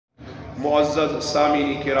معزز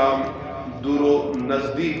سامعین کرام، دورو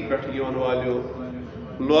نزدیک پٹھ یون والیو،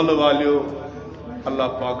 لول والیو، اللہ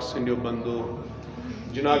پاک سندیو بندو،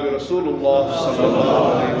 جناب رسول اللہ صلی اللہ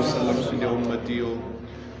علیہ وسلم سندیو امتیو،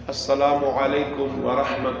 السلام علیکم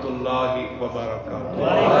ورحمۃ اللہ وبرکاتہ۔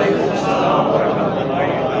 وعلیکم السلام ورحمۃ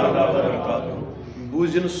اللہ وبرکاتہ۔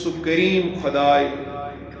 بوزن سو کریم خدائے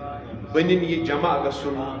بنن یہ جمع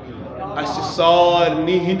گسن اس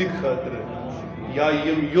سارنی ہند خاطر، یا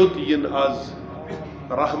یم یوت ین از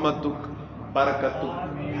رحمتک،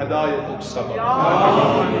 برکتک، ہدایتک سبب۔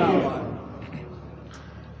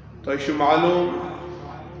 تو یہ معلوم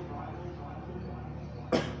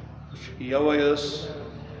یویس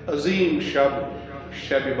عظیم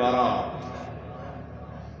شب برات،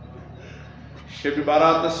 شب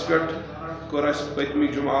برات اس پٹ کور اس پتمی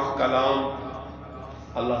جمعہ کلام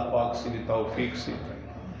اللہ پاک سندی توفیق سے،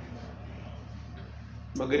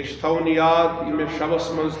 مگر یہ تھون یاد یہ شبس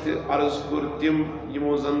مز تہ عرض کور تم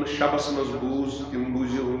یمو زن شبس مز بوز تم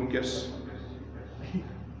بوزیو ونکس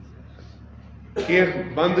کہ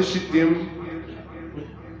بند تم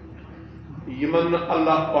یمن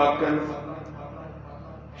اللہ پاکن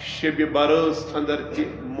شب برات اندر تہ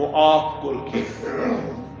معاف کور کی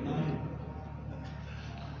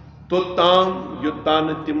تو تام یوتان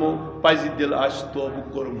تمو پزِ دل آس توبہ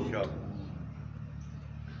کورمت۔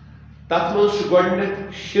 تت مز گۄڈنیتھ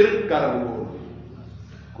شرک کرن وول،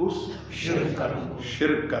 کس شرک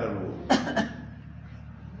کرن وول،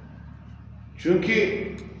 چونکہ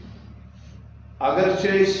اگر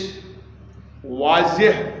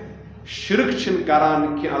واضح شرک چھن کران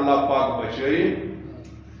کہ اللہ پاک بچائے،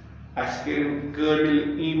 اس کرن کامل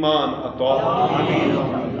ایمان عطا،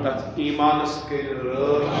 تت ایمانس کرن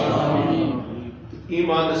رٲچھ،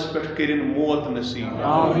 ایمانس پہ کرن موت نصیب۔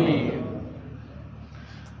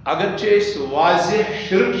 اگر واضح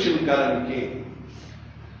شرک چھن کرن کی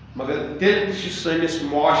مگر تیل سنس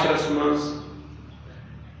معاشرس مز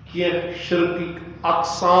کی شرکک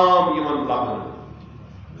اقسام یمن لبن،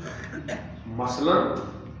 مثلا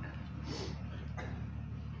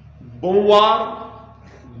بوموار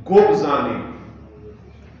گوب زانی،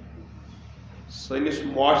 سنس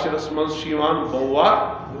معاشرس مز بوموار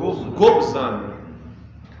گوب زانی،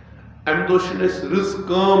 ام دو رز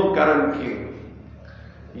کام کرن کی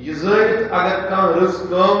یہ زانت اگر کان رز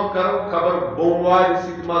کام کرو خبر بوموار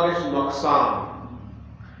سۭتۍ ما گژھِ نۄقصان،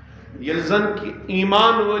 ییٚلہِ زن کہ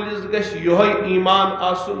ایمان وٲلِس گژھِ یہوے ایمان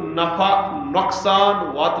آسُن نفع نۄقصان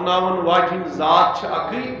واتناون واجٮ۪ن ذات چھِ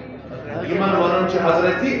اکٕے یمن ونان چھِ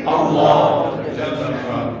حضرت اللہ۔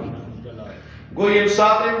 گوٚو ییٚمہِ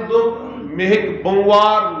ساتہٕ أمۍ دوٚپ مےٚ ہیٚکہِ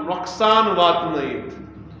بوموار نۄقصان واتنٲیِتھ،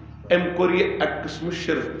 أمۍ کوٚر یہِ اکہِ قٕسمہٕ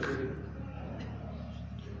شرک۔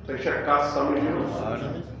 تۄہہِ چھا کتھ سمجھ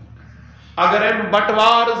یِوان؟ اگر ام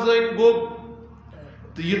بٹوار زن گوٚب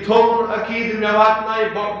تو یہ تھوٚوُن عقیٖدٕ مےٚ واتنایہِ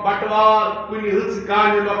بٹوار کُنہِ رٕژ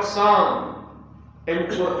کامہِ نۄقصان، أمۍ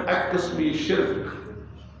کوٚر اکہِ قٕسمہٕ یہِ شرک۔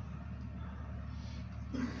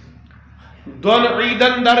 دۄن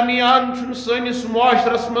عیٖدن درمیان چھُنہٕ سٲنِس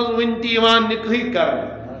معاشرس منٛز وُنہِ تہِ یِوان نِکٲحٕے کرنہٕ،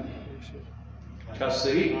 چھا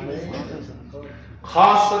صحیح؟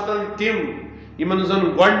 خاصتاً تِم یمن زن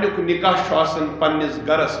گۄڈنیُک نکاح چھُ آسان پننِس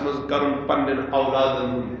گرس منٛز کرُن پننٮ۪ن اولادن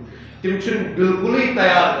ہُنٛد، تِم چھِنہٕ بالکُلٕے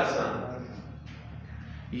تیار گژھان۔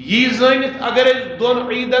 یی زٲنِتھ اگر أسۍ دۄن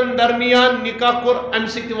عیٖدن درمیان نکاح کوٚر امہِ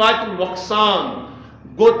سۭتۍ واتہِ نۄقصان،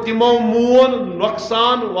 گوٚو تِمو مون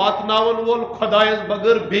نۄقصان واتناون وول خۄدایس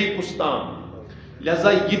بغٲر بیٚیہِ کُس تام،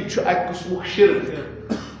 لہذا یہِ تہِ چھُ اکہِ قٕسمُک شرک۔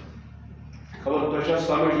 خبر تۄہہِ چھا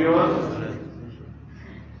سمجھ یِوان؟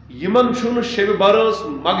 یمن چھُنہٕ شب برٲژ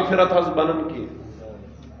مغفرت حظ بنان کینٛہہ۔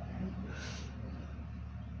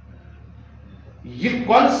 یہ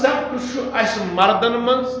کانسیپٹ چھُ اسہِ مردن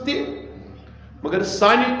منٛز تہِ مگر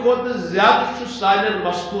سانہِ کھۄتہٕ زیادٕ چھُ سانٮ۪ن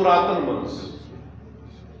مستوٗراتن منٛز۔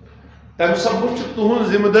 تمہِ سببہٕ چھُ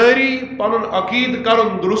تُہنٛز ذمہٕ دٲری پنُن عقیٖدٕ کرُن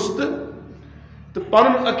درست تہٕ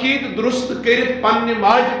پنُن عقیٖدٕ درست کٔرِتھ پننہِ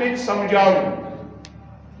ماجہِ بیٚنہِ سمجھاوُن۔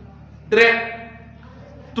 3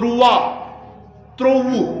 13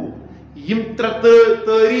 23 یم 3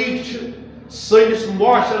 تٲریٖخ چھِ سٲنِس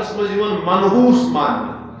معاشرس منٛز یِوان منحوٗس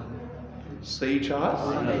ماننہٕ، صحیح چھا حظ؟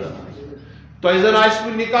 تۄہہِ زن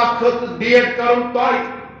آسوٕ نکاح خٲطرٕ ڈیٹ کرُن تۄہہِ،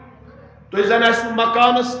 تۄہہِ زن آسوٕ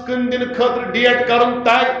مکانس کٕن دِنہٕ خٲطرٕ ڈیٹ کرُن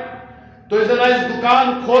تۄہہِ، تۄہہِ زن آسہِ دُکان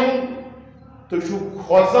کھولُن، تُہۍ چھِو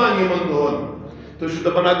کھوژان یِمن دۄہن، تُہۍ چھِو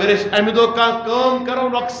دپان اگر أسۍ امہِ دۄہ کانٛہہ کٲم کرو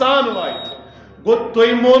نۄقصان واتہِ، گوٚو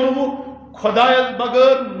تُہۍ مونوٕ خۄدایس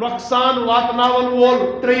بغٲر نۄقصان واتناون وول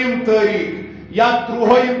 3 تٲریٖخ یا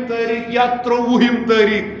 30 تٲریٖخ یا 23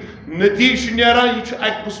 تٲریٖخ، نتیٖجہٕ چھُ نیران یہِ چھُ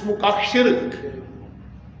اکہِ قٕسمُک اکھ شرک۔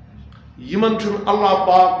 یمن چھن اللہ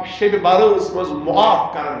پاک شب برٲژ مز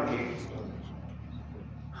معاف کران کی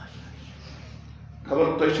خبر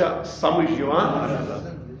تۄہہِ چھا سمجھ یِوان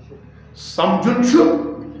سمجھُن چھُ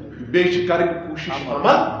بیٚیہِ چھِ کرٕنۍ کوٗشِش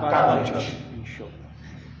عمل کرنٕچ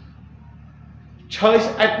چھا أسۍ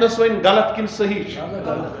اتنس وۄنۍ غلط کِنہٕ صحیح چھِ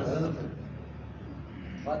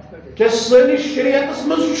کیا سٲنِس شریعتس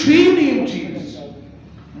منٛز چھُیی نہٕ یِم چیٖز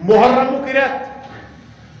محرمُک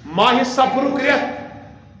رٮ۪تھ ماہِ صفرُک رٮ۪تھ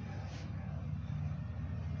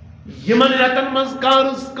یمن رٮ۪تن منٛز کانٛہہ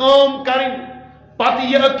رٕژ کٲم کرٕنۍ پتہٕ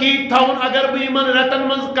یہِ عقیٖد تھاوُن اگر بہٕ یمن رٮ۪تن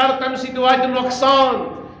منٛز کرٕ تمہِ سۭتۍ واتہِ نۄقصان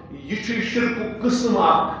یہ چھُ شرکُک قٕسم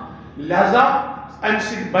اکھ لہذا امہِ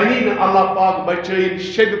سۭتۍ بنی نہٕ اللہ پاک بچٲیِن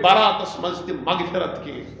شب براتس منٛز تہِ مغفرت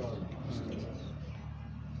کینٛہہ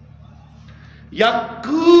یا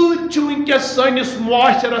کۭتۍ چھِ وٕنکیٚس سٲنِس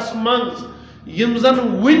معاشرس منٛز یِم زن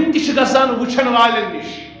وٕنہِ تہِ چھِ گژھان وٕچھن والٮ۪ن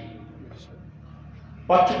نِش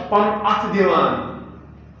پتہٕ چھُ پنُن اتھٕ دِوان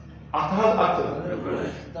اتھٕ حظ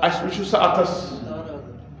اتھٕ اسہِ وٕچھِو سا اتھس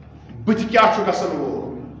بٕتھِ کیٛاہ چھُ گژھان وول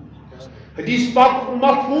حدیث پاکُک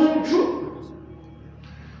مفہوم چھُ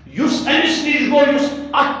یُس أمِس نِش گوٚو یُس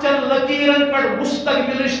اتھ چٮ۪ن لکیٖرن پٮ۪ٹھ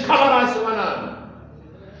مستقبلٕچ خبر آسہِ ونان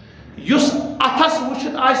یُس اتھس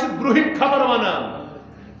وٕچھِتھ آسہِ برٛونٛہِم خبر ونان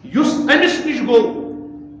یُس أمِس نِش گوٚو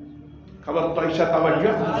خبر تۄہہِ چھا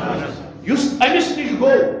توجہ یُس أمِس نِش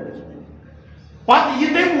گوٚو پتہٕ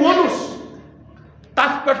یہِ تٔمۍ ووٚنُس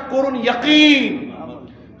تتھ پٮ۪ٹھ کوٚرُن یقیٖن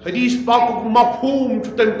حدیث پاکُک مفہوم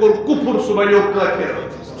چھُ تٔمۍ کوٚر کُفر سُہ بنیو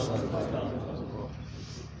کٲفِر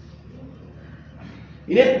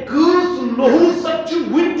یعنی کۭژ نحوست چھِ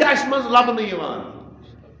وٕنہِ تہِ اسہِ منٛز لبنہٕ یِوان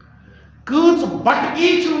کۭژ بٹگی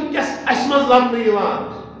چھِ وٕنکیٚس اسہِ منٛز لبنہٕ یِوان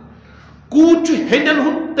کوٗت چھُ ہیٚندٮ۪ن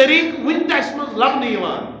ہُنٛد طریٖقہٕ وٕنہِ تہِ اسہِ منٛز لبنہٕ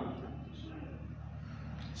یِوان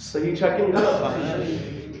صحیح چھا کِنہٕ غلط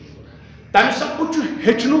تمہِ سببہٕ چھُ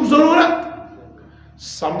ہیٚچھنُک ضروٗرت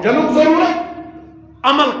سمجھنُک ضروٗرت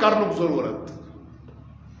عمل کرنُک ضروٗرت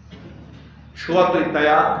چھُوا تُہۍ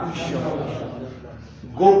تیار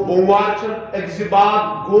گوٚو بوموار چھنہٕ أکۍزِ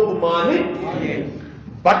بعد گوٚب مانٕنۍ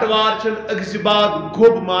بٹوار چھنہٕ أکۍزِ بعد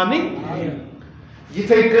گوٚب مانٕنۍ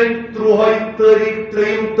یِتھَے کٔنۍ 30 تٲریٖخ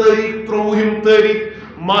 3 تٲریٖخ 30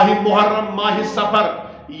 تٲریٖخ ماہِ محرم ماہِ صفر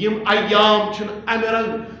یِم ایام چھِنہٕ امہِ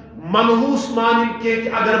رنٛگہٕ منحوٗس مانٕنۍ کینٛہہ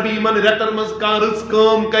کہِ اگر بہٕ یِمن رٮ۪تن منٛز کانٛہہ رٕژ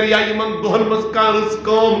کٲم کرٕ یا یِمن دۄہن منٛز کانٛہہ رٕژ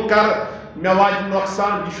کٲم کرٕ مےٚ واتہِ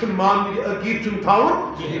نۄقصان یہِ چھُنہٕ مانُن یہِ عقیٖدٕ چھُنہٕ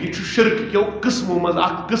تھاوُن یہِ چھُ شرکہٕ کیو قٕسمو منٛز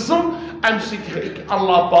اکھ قٕسم امہِ سۭتۍ ہیٚکہِ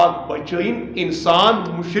اللہ پاک بچٲیِن انسان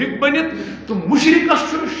مُشرِک بٔنِتھ تہٕ مُشرِکس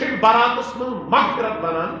چھُنہٕ شب براتس منٛز مغفرت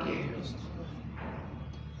بنان کینٛہہ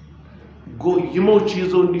گوٚو یِمو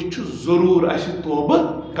چیٖزو نِش چھُ ضروٗر اسہِ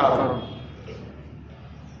توبہٕ کرُن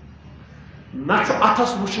نہ چھُ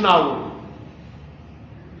اتھس وٕچھناوُن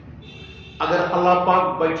اگر اللہ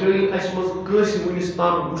پاک بچٲیِن اسہِ منٛز کٲنٛسہِ وٕنِس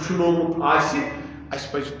تام وٕچھنومُت آسہِ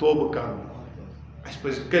اسہِ پزِ توبہٕ کرُن اسہِ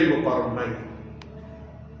پزِ کلمہٕ پرُن نَیہِ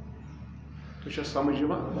تُہۍ چھا سمجھ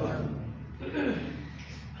یِوان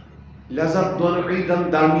لہذا دۄن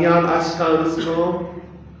عیٖدن درمیان آسہِ کانٛہہ رٕژ کٲم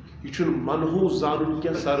یہِ چھُنہٕ منحوٗس زانُن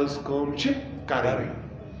کینٛہہ سۄ رٕژ کٲم چھِ کرٕنۍ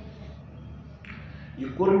یہِ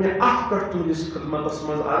کوٚر مےٚ اتھ پٮ۪ٹھ تُہنٛدِس خدمتس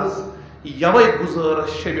منٛز عرض یوے گُزٲر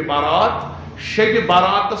شب برات شب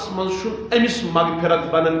براتس منٛز چھُنہٕ أمِس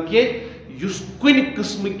مغفرت بنان کینٛہہ یُس کُنہِ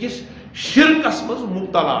قٕسمہٕ کِس شرکس منٛز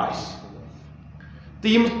مُبتلا آسہِ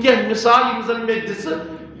تہٕ یِم کینٛہہ مِثال یِم زن مےٚ دِژٕ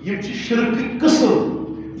یِم چھِ شرکٕکۍ قٕسم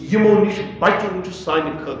یِمو نِش بچُن چھُ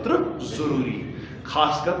سانہِ خٲطرٕ ضروٗری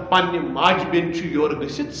خاص کر پننہِ ماجہِ بیٚنہِ چھُ یورٕ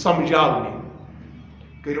گٔژھِتھ سمجھاونہِ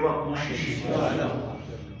کٔرِوا کوٗشِش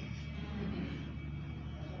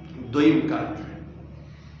دوٚیِم کتھ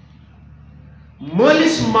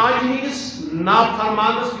مٲلِس ماجہِ ہٕنٛدِس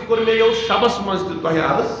نافرمانس یہِ کوٚر مےٚ یو شبس منٛز تہِ تۄہہِ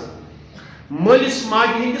عرض مٲلِس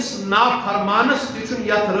ماجہِ ہٕنٛدِس نافرمانس تہِ چھُنہٕ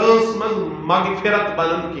یتھ رٲژ منٛز مغفرت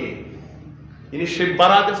بنان کینٛہہ یعنی شب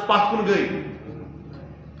برات یۄس پتھ کُن گٔے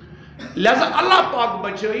لہذا اللہ پاک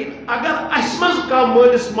بچٲیِن اگر اسہِ منٛز کانٛہہ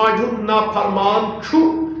مٲلِس ماجہِ ہُنٛد نافرمان چھُ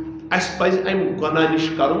اسہِ پزِ امہِ گۄناہ نِش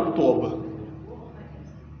کرُن توبہٕ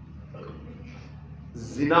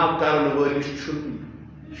زِنا کرن وٲلِس چھُنہٕ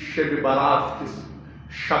شب برات کِس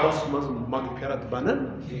شبس منٛز مغفرت بنان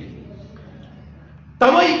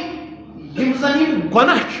توے یِم زن یِم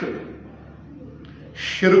گۄناہ چھِ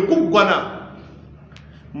شرکُک گۄناہ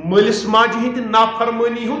مٲلِس ماجہِ ہٕنٛدِ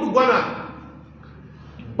نافرمٲنی ہُنٛد گۄناہ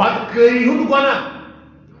بدکٲری ہُنٛد گۄناہ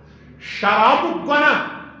شرابُک گۄناہ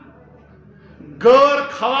غٲر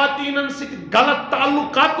خواتیٖنن سۭتۍ غلط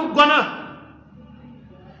تعلُقاتُک گۄناہ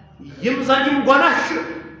یِم زن یِم گۄناہ چھِ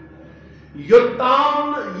یوٚتام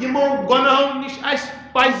نہٕ یِمو گۄناہو نِش اسہِ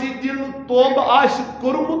پزِ دِل توبہ آسہِ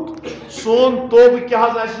کوٚرمُت سون توبہ کیٛاہ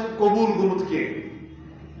حظ آسہِ نہٕ قبوٗل گوٚمُت کینٛہہ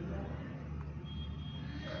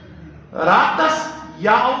راتس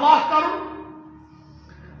یا اللہ کرُن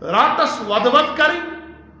راتس ودوت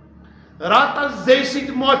کرٕنۍ راتس زیٚیہِ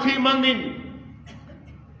سۭتۍ معٲفی منٛگٕنۍ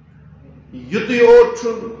یُتُے اوت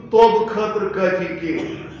چھُنہٕ توبہٕ خٲطرٕ کٲفی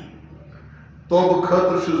کینٛہہ توبہٕ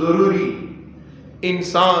خٲطرٕ چھُ ضروٗری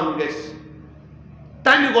اِنسان گژھِ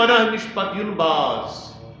تمہِ گۄناہ نِش پتہٕ یُن باز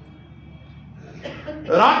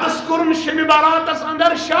راتس کوٚرُن شبِ براتس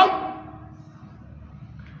اندر شب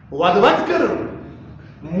ودوت کٔرٕن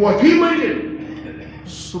معٲفی منٛگِن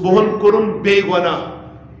صبحن کوٚرُن بیٚیہِ گۄناہ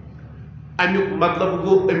امیُک مطلب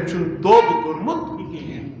گوٚو أمۍ چھُنہٕ توبہٕ کوٚرمُت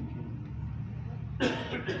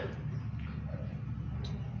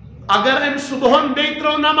اگر أمۍ صبحن بیٚیہِ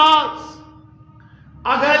ترٲو نماز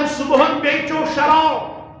اگر أمۍ صبحن بیٚیہِ چیوٚو شراب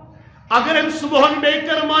اگر أمۍ صبحن بیٚیہِ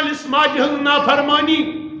کٔر مٲلِس ماجہِ ہٕنٛز نافرمٲنی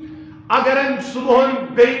اگر أمۍ صبحن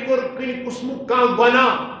بیٚیہِ کوٚر کُنہِ قٕسمُک کانٛہہ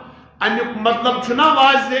گۄناہ امیُک مطلب چھُنہ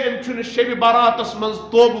واضح أمۍ چھُنہٕ شبِ براتس منٛز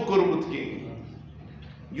توبہٕ کوٚرمُت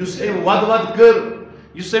کینٛہہ یُس أمۍ ودوت کٔر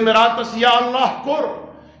یُس أمۍ راتس یا اللہ کوٚر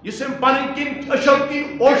یُس أمۍ پنٕنۍ کِنۍ أچھو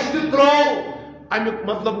کِنۍ اوٚش تہِ ترٛوو امیُک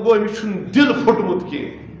مطلب گوٚو أمِس چھُنہٕ دِل پھُٹمُت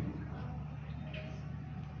کینٛہہ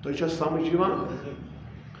تۄہہِ چھا سمجھ یِوان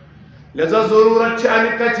لہذا ضروٗرت چھِ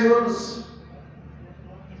امہِ کتھِ ہٕنٛز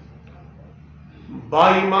با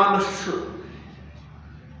ایمانس چھُ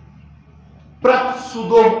پرٛٮ۪تھ سُہ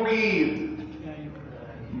دۄہ عیٖد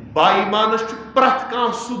با ایمانس چھُ پرٛٮ۪تھ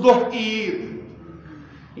کانٛہہ سُہ دۄہ عیٖد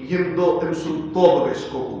ییٚمہِ دۄہ أمۍ سُنٛد توبہٕ گژھِ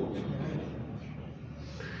قبوٗل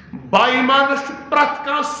با ایمانس چھُ پرٛٮ۪تھ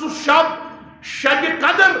کانٛہہ سُہ شب شبِ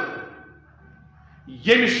قدر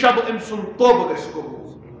ییٚمہِ شب أمۍ سُنٛد توبہٕ گژھِ قبوٗل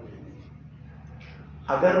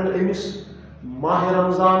اگر نہٕ أمِس ماہ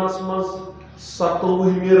رمضانس منٛز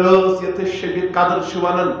 27ہمہِ رٲژ یتھ أسۍ شبِ قدر چھِ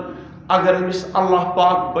ونان اگر أمِس اللہ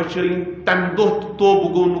پاک بچٲیِن تمہِ دۄہ تہِ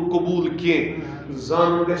توبہٕ گوٚو نہٕ قبوٗل کینٛہہ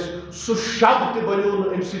زانُن گژھِ سُہ شب تہِ بنیو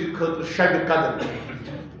نہٕ أمۍ سٕنٛدِ خٲطرٕ شبِ قدر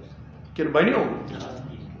کِنہٕ بنیو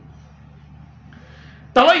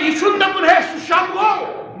توے یہِ چھُنہٕ دپُن ہے سُہ شب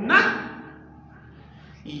گوٚو نہ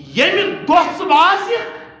ییٚمہِ دۄہ ژٕ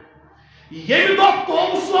باسکھ ییٚمہِ دۄہ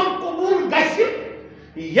توبہٕ سون قبوٗل گژھِ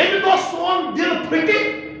ییٚمہِ دۄہ سون دِل پھٕٹہِ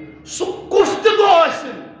سُہ کُس تہِ دۄہ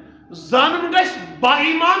ٲسِن زانُن گژھِ با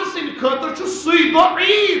ایمان سٕنٛدِ خٲطرٕ چھُ سُے دۄہ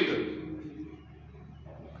عیٖد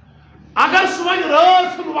اگر سُہ وۄنۍ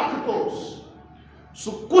رٲژ ہُنٛد وقت اوس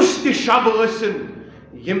سُہ کُس تہِ شب ٲسِن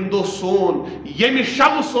ییٚمہِ دۄہ سون ییٚمہِ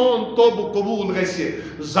شبہٕ سون توبہٕ قبوٗل گژھِ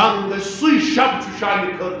زانُن گژھِ سُے شب چھُ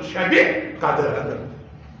شانہِ خٲطرٕ شبِ قدر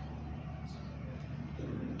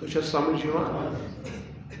تۄہہِ چھا سمجھ یِوان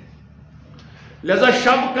لہذا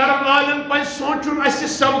شب کرن والٮ۪ن پزِ سونچُن اسہِ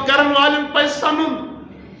شب کرن والٮ۪ن پزِ سنُن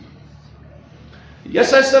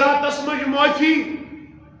یۄس اسہِ راتس منٛز معٲفی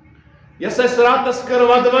یۄس اسہِ راتس کٔر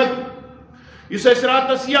ودوت یُس اسہِ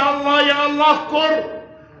راتس یا اللہ کوٚر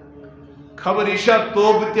خبر یہِ چھا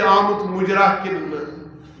توبہٕ تہِ آمُت مُجرا کِنہٕ نہٕ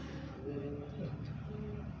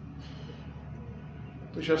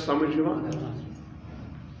تۄہہِ چھا سمجھ یِوان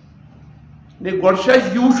نے گۄڈٕ چھُ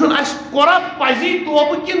اسہِ یہِ وٕچھُن اسہِ کوٚرا پزی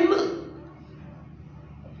توبہٕ کِنہٕ نہٕ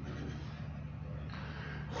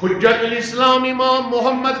حجت الاسلام امام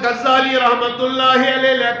محمد غزالی رحمت اللہ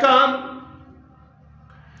علیہ لیکھان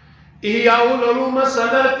احیاء العلوم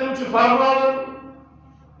صدر تِم چھِ فرماوان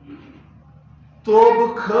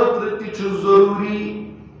توبہٕ خٲطرٕ تہِ چھُ ضروٗری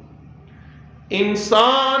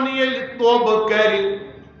اِنسان ییٚلہِ توبہٕ کرِ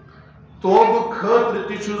توبہٕ خٲطرٕ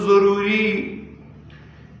تہِ چھُ ضروٗری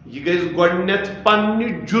یہِ گژھِ گۄڈٕنٮ۪تھ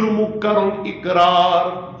پننہِ جُرمُک کرُن اقرار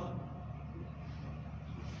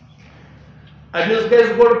أمِس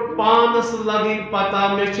گژھِ گۄڈٕ پانس لگٕنۍ پتہ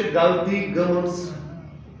مےٚ چھِ غلطی گٔمٕژ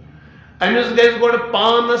أمِس گژھِ گۄڈٕ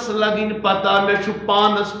پانس لگٕنۍ پتہ مےٚ چھُ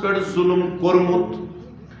پانس پٮ۪ٹھ ظُلم کوٚرمُت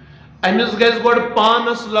أمِس گژھِ گۄڈٕ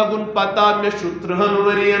پانس لگُن پتہ مےٚ چھُ 30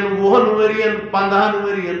 ؤرین 20 ؤرین 15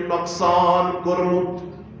 ؤرین نۄقصان کوٚرمُت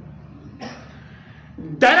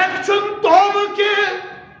ڈایریکٹ چھُنہٕ توبہٕ کینٛہہ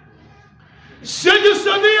سیٚدِ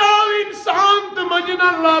سیٚودُے آو اِنسان تہٕ منٛگِن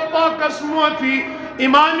اللہ پاکس معٲفی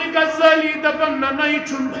امام غزالی دپان نہ یہِ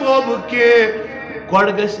چھُنہٕ توبہٕ کینٛہہ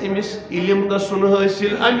گۄڈٕ گژھِ أمِس علم گژھُن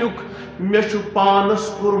حٲصِل امیُک مےٚ چھُ پانس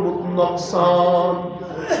کوٚرمُت نۄقصان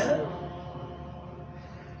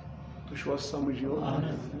تُہۍ چھُوا سمجھ یِوان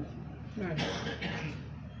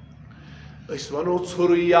أسۍ ونو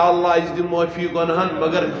ژھوٚرُے یا اللہ أسۍ دِ معٲفی گۄنہن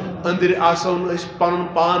مگر أنٛدرۍ آسو نہٕ أسۍ پنُن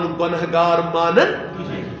پان گۄنہہ گار مانان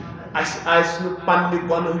اسہِ آسہِ نہٕ پننہِ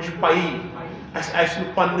گۄنہٕچ پیی اسہِ آسہِ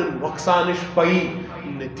نہٕ پننہِ نۄقصانٕچ پیی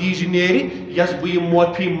نتیجہٕ نیرِ یۄس بہٕ یہِ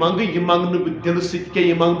معٲفی منٛگہٕ یہِ منٛگہٕ نہٕ بہٕ دِلہٕ سۭتۍ کینٛہہ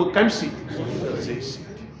یہِ منٛگہٕ بہٕ کمہِ سۭتۍ زیٚیہِ سۭتۍ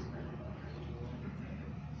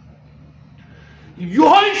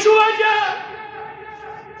یہ وجہ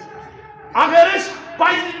اگر اس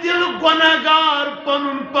پز دل گناہگار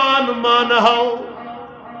پنن پان مانہو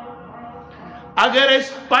اگر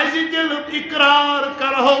اس پز دل اقرار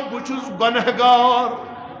کرہو بچس گناہگار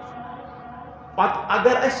پت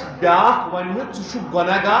اگر اس بیاکھ ونہ ژٕ چھُکھ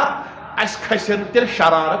گناہگار اس کھسن تیل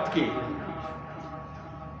شرارت کی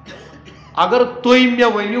اگر تُہۍ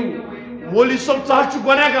مےٚ ؤنِو مولوی صٲب ژٕ حظ چھُکھ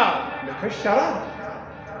گناہگار مےٚ کھسہِ شرارت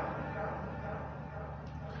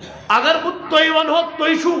اگر بہٕ تُہۍ ونہو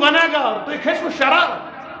تُہۍ چھُو گناہگار تُہۍ کھسوٕ شرارت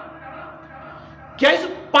کیازِ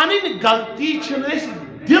پنٕنۍ غلطی چھِنہٕ أسۍ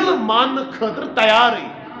دل ماننہٕ خٲطرٕ تیارٕے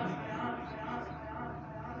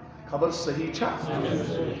خبر صحیح چھا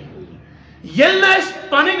ییٚلہِ نہٕ أسۍ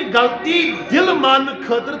پنٕنۍ غلطی دل ماننہٕ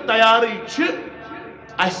خٲطرٕ تیارٕے چھِ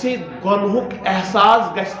اسے گۄنہُک احساس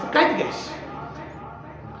گژھِ تہٕ کتہِ گژھِ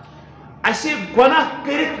اسے گۄناہ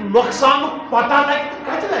کٔرِتھ نۄقصانُک پتہ لگہِ تہٕ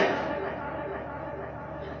کتہِ لگہِ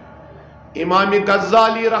امام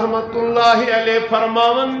غزالی رحمت اللہ علیہ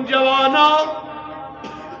فرماون جوانا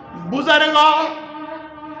بزرگا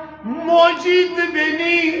موجی تہٕ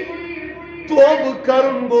بیٚنی توبہٕ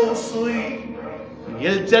کرُن گوٚو سُے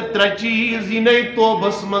ییٚلہِ ژےٚ ترٛےٚ چیٖز یِنَے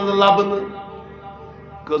توبس منٛز لبنہٕ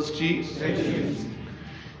کٔژ چیٖز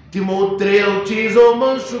تِمو ترٛیٚیو چیٖزو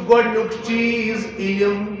منٛز چھُ گۄڈنیُک چیٖز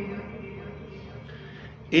علم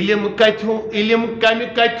علم علم کمہِ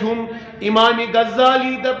کتھِ ہُنٛد امام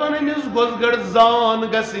غزالی دپان أمِس گوٚژھ گۄڈٕ زان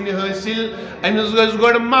گژھٕنۍ حٲصِل أمِس گژھِ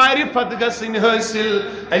گۄڈٕ معرفت گژھٕنۍ حٲصِل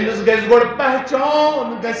أمِس گژھِ گۄڈٕ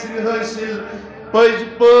پہچان گژھٕنۍ حٲصِل پٔزۍ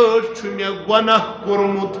پٲٹھۍ چھُ مےٚ گۄناہ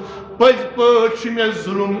کوٚرمُت پٔزۍ پٲٹھۍ چھُ مےٚ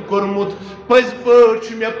ظُلم کوٚرمُت پٔزۍ پٲٹھۍ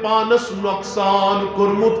چھُ مےٚ پانس نۄقصان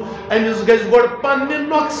کوٚرمُت أمِس گژھِ گۄڈٕ پننہِ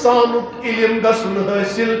نۄقصانُک علم گژھُن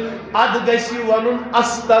حٲصِل ادٕ گژھِ یہِ ونُن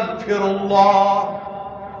استغفر اللہ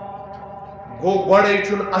گو گۄڈے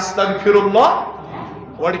چھُنہٕ استغفر اللہ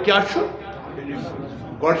گۄڈٕ کیٛاہ چھُ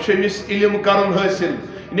گۄڈٕ چھُ أمِس علم کرُن حٲصِل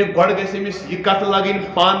یعنی گۄڈٕ گژھِ أمِس یہِ کتھ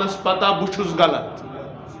لگٕنۍ پانس پتہ بہٕ چھُس غلط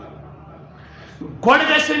گۄڈٕ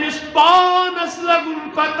گژھِ أمِس پانس لگُن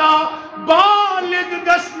پتہ بالغ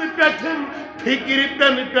گژھنہٕ پٮ۪ٹھ فکرِ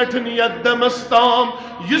پٮ۪نہٕ پٮ۪ٹھ یتھ دمس تام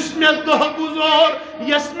یُس مےٚ دۄہ گُزور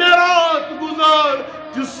یۄس مےٚ رات گُزار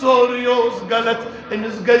تہِ سورُے اوس غلط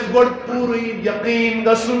أمِس گژھِ گۄڈٕ پوٗرٕ یقیٖن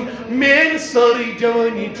گژھُن میٲنۍ سٲرٕے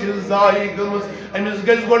جوٲنی چھِ ضایع گٔمٕژ أمِس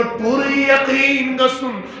گژھِ گۄڈٕ پوٗرٕ یقیٖن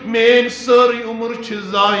گژھُن میٲنۍ سٲرٕے عمر چھِ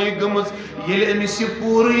ضایع گٔمٕژ ییٚلہِ أمِس یہِ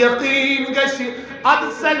پوٗرٕ یقیٖن گژھِ ادٕ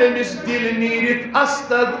ژلہِ أمِس دِلہِ نیٖرِتھ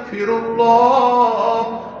استغفر اللہ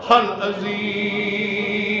العظیٖم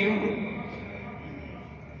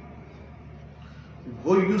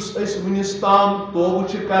گوٚو یُس أسۍ وُنِس تام توبہٕ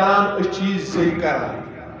چھِ کران أسۍ چھِ یہِ صحیح کران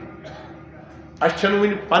اَسہِ چھَنہٕ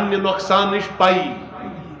وُنہِ پننہِ نۄقصانٕچ پَیی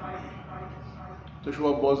تُہۍ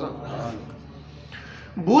چھُوا بوزان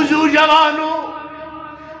بوٗزِو جوانو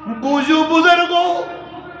بوٗزِو بُزرگو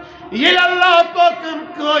ییٚلہِ اللہ پاکن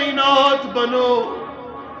کٲینات بنوو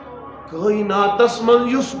کٲیناتس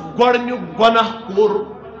منٛز یُس گۄڈنیُک گۄناہ کوٚر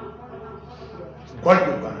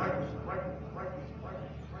گۄڈنیُک گۄناہ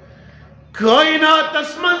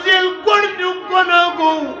کٲیناتس منٛز ییٚلہِ گۄڈنیُک گۄناہ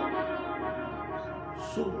گوٚو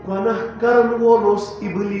سُہ گۄناہ کرن وول اوس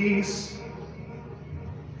اِبلیٖس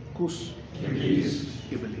کُس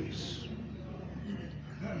اِبلیٖس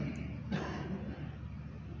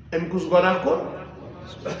أمۍ کُس گۄناہ کوٚر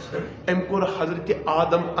أمۍ کوٚر حضرت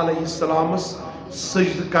آدم علیہ السلامس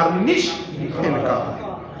سجدٕ کرنہٕ نِش اِنکار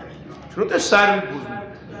چھُنہ تۄہہِ سارنٕے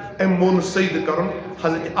بوٗزمُت أمۍ مون سجدٕ کرُن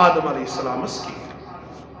حضرت آدم علیہ السلامس کینٛہہ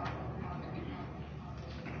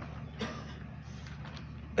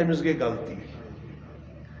أمِس گٔے غلطی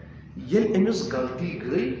ییٚلہِ أمِس غلطی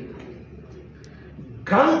گٔے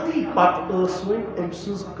غلطی پتہٕ ٲس وۄنۍ أمۍ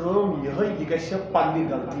سٕنٛز کٲم یِہے یہِ گژھِ ہا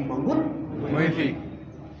پننہِ غلطی منٛگُن معٲفی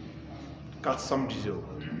کتھ سمجھزیو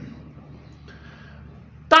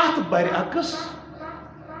تتھ برعکس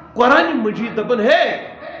قرآن مجید دپان ہے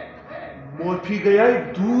معافی گئی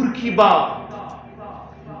دور کی بات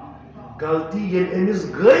غلطی ییٚلہِ أمِس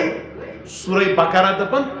گٔے سورہ بقرہ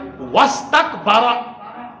دپان واستکبر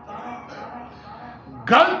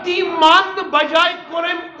غلطی ماننہٕ بجائے کوٚر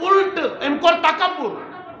أمۍ اُلٹہٕ أمۍ کوٚر تکبر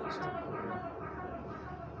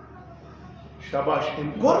شاباش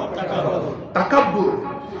أمۍ کوٚر تکبر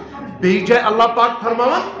بیٚیہِ جایہِ اللہ پاک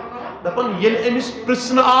فرماوان دپان ییٚلہِ أمِس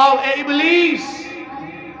پرژھنہٕ آو اے اِبلیٖس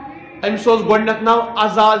أمِس اوس گۄڈنیٚتھ ناو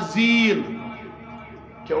عزازیٖل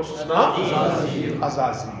کیٛاہ اوسُس ناو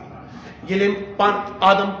عزازیٖل ییٚلہِ أمۍ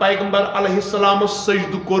آدم پیغمبر علیہ السلامس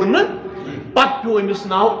سجدٕ کوٚر نہٕ پتہٕ پیوٚو أمِس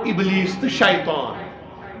ناو اِبلیٖس تہٕ شیطان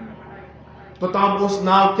توٚتام اوس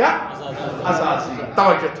ناو کیٛاہ عزازیٖل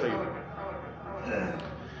توجہ تھٲیِو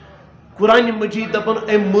قرآن مجید دپن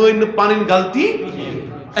ام مان پن غلطی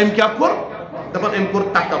ام کیا کور دپن ام کور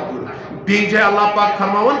تکبر بی جائے اللہ پاک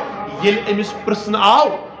فرماون یل امس پرسن آو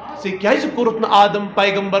ژے کیازِ کورُتھ نہٕ آدم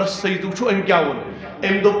پیغمبر سجدٕ وٕچھو ام کیا وون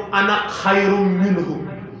ام دوٚپ انا خیر منہ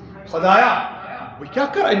خدایا بہٕ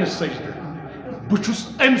کیاہ کر أمِس سجدٕ بہٕ چھُس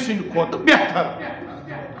أمۍ سٕنٛدِ کھۄتہٕ بہتر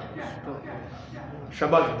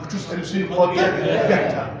شباش بہٕ چھُس أمۍ سٕنٛدِ کھۄتہٕ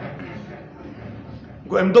بہتر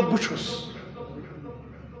گوٚو أمۍ دوٚپ بہٕ چھُس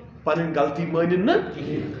پنٕنۍ غلطی مٲنِن نہٕ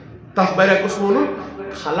تتھ برعکس ووٚنُن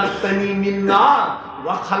خلقتنی من نار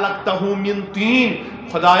وخلقتہ من طین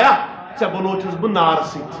خدایا ژےٚ بنوتھس بہٕ نارٕ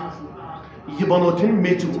سۭتۍ یہِ بنوتھِن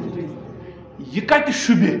میٚژِ یہِ کتہِ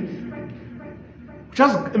شوٗبہِ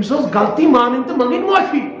أمِس ٲس غلطی مانٕنۍ تہٕ منگٕنۍ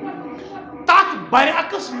معٲفی تتھ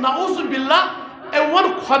برعکس نعوذ باللہ أمۍ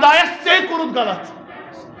ووٚن خدایس ژےٚ کوٚرُتھ غلط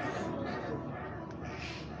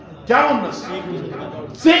کیٛاہ ووٚننس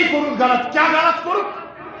ژےٚ کوٚرُتھ غلط کیٛاہ غلط کوٚرُتھ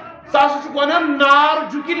ژٕ ہسا چھُکھ ونان نار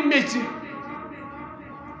جُکِنۍ میٚژِ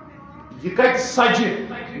یہِ کتہِ سجہِ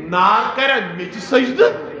نار کریا میٚژِ سجدٕ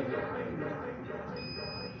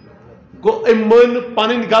گوٚو أمۍ مٲنۍ نہٕ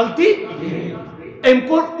پنٕنۍ غلطی أمۍ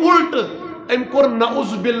کوٚر اُلٹہٕ أمۍ کوٚر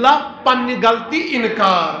نعوذ باللہ پننہِ غلطی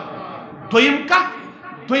انکار دوٚیِم کتھ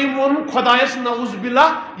دوٚیِم ووٚنُن خۄدایس نعوذ باللہ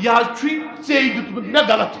یہِ حظ چھُے ژےٚ دیُتمُت مےٚ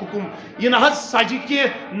غلط حُکُم یہِ نہ حظ سجہِ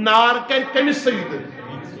کینٛہہ نار کرِ کٔمِس سجدٕ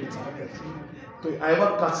تُہۍ آیوا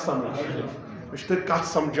کتھ سمجھ مےٚ چھِ تۄہہِ کتھ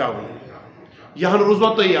سمجھاوٕنۍ یہِ ہن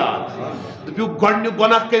روٗزوا تۄہہِ یاد دٔپِو گۄڈنیُک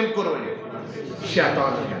گۄناہ کٔمۍ کوٚر وۄنۍ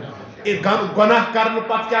شیطانن گۄناہ کرنہٕ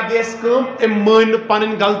پتہٕ کیٛاہ گٔیَس کٲم أمۍ مٲنۍ نہٕ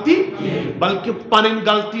پنٕنۍ غلطی بلکہِ پنٕنۍ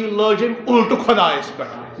غلطی لٲج أمۍ اُلٹہٕ خۄدایس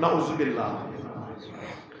پٮ۪ٹھ نعوذ باللہ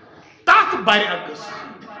تتھ برعکس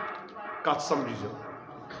کتھ سمجھزیو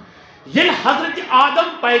ییٚلہِ حضرت آدم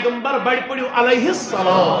پیغمبر بڑِ پڑِو علیہ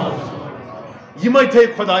السلام یِمے تھٲے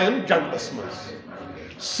خۄدایَن جنتس منٛز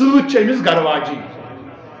سۭتۍ چھِ أمِس گرواجی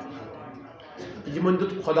یِمن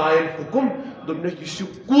دیُت خۄدایَن حُکُم دوٚپنکھ یُس یہِ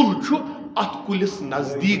کُل چھُ اتھ کُلِس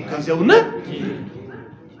نزدیٖک گٔژھِو نہٕ یہِ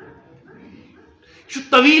چھُ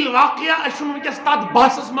طویل واقعہ اسہِ چھُنہٕ وٕنکیٚس تتھ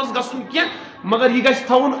بحثس منٛز گژھُن کینٛہہ مگر یہِ گژھِ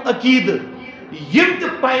تھاوُن عقیٖدٕ یِم تہِ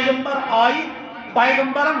پیغمبر آیہِ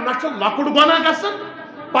پیغمبرن نہ چھُ لۄکُٹ گۄناہ گژھان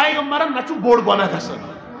پیغمبرن نہ چھُ بوٚڑ گۄناہ گژھان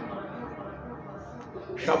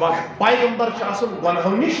شاباش پیغمبر چھِ آسان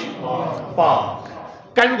گۄناہو نِش پاک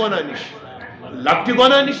کمہِ گۄناہ نِش لۄکٹہِ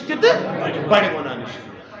گۄناہ نِش تہِ تہٕ بڑِ گۄناہ نِش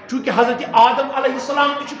چوٗنٛکہِ حضرت آدم علیہ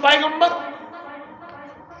السلام تہِ چھُ پیغمبر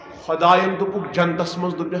خۄدایَن دوٚپُکھ جنتس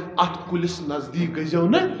منٛز دوٚپنکھ اتھ کُلِس نزدیٖک گٔژھِو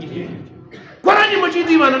نہٕ قرآنہِ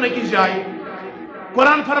مجیٖدٕے ونان أکِس جایہِ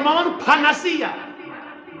قرآن فرماوان فنسیہ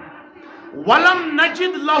ولم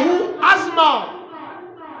نجد لہو عزما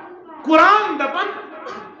قرآن دپان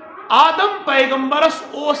آدم پیغمبرس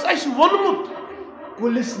اوس اسہِ ووٚنمُت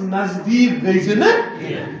کُلِس نزدیٖک گٔژھِو نہٕ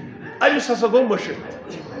أمِس ہسا گوٚو مٔشِتھ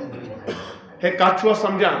ہے کتھ چھُوا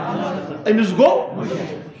سمجھان أمِس گوٚو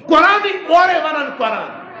قرآنٕے اورے ونان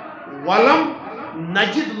قرآن ولم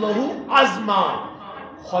نجد لہو عزما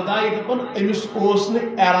خۄداے دپان أمِس اوس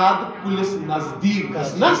نہٕ ارادٕ کُلِس نزدیٖک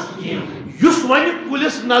گژھنس یُس وۄنۍ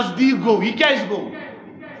کُلِس نزدیٖک گوٚو یہِ کیازِ گوٚو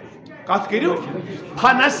کتھ کٔرِو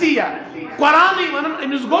فنسیہ قرآنٕے ونان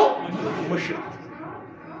أمِس گوٚو مٔشِتھ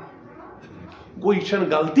گوٚو یہِ چھنہٕ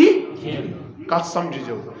غلطی کتھ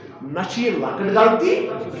سمجھزیو نہ چھِ یہِ لۄکٕٹ غلطی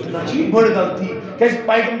نہ چھِ یہِ بٔڑ غلطی کیازِ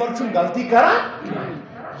پیغمبر چھُنہٕ غلطی کران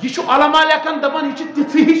یہِ چھُ علما لیکھان دپان یہِ چھِ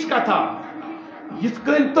تِژھٕے ہِش کتھا یِتھ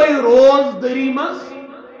کٔنۍ تۄہہِ روزدٔری منٛز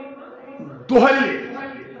دۄہلہِ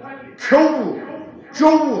کھیوٚوُ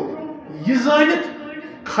چیوٚوُ یہِ زٲنِتھ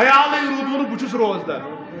خیالٕے روٗدوُ نہٕ بہٕ چھُس روزدر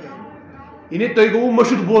یعنی تۄہہِ گوٚوُ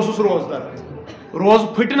مٔشِتھ بہٕ اوسُس روزدر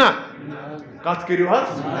روزٕ پھٕٹہِ نا کتھ کٔرِو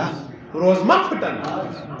حظ روزٕ ما پھٕٹن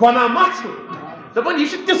گۄناہ ما چھُ دپان یہِ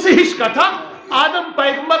چھِ تِژھٕے ہِش کتھا آدم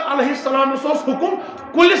پیغمبر علیہ السلامس اوس حُکُم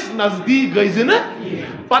کُلِس نزدیٖک گٔژھِو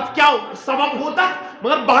نہٕ پتہٕ کیٛاہ سبب گوٚو تتھ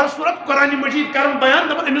مگر بہر صوٗرت قرآنہِ مجیٖد کران بیان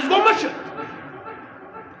دپان أمِس گوٚو مٔشِتھ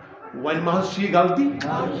وۄنۍ ما حظ چھِ یہِ غلطی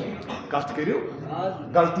کتھ کٔرِو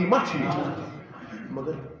غلطی ما چھِ یہِ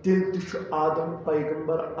مگر تیٚلہِ تہِ چھُ آدم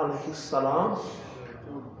پیغمبر علیہ السلام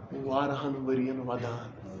واریاہن ؤرین ودان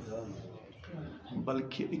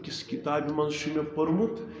بلکہِ أکِس کِتابہِ منٛز چھُ مےٚ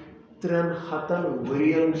پوٚرمُت 300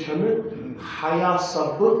 ؤرین چھنہٕ حیا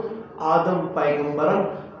سببہٕ آدم پیغمبرن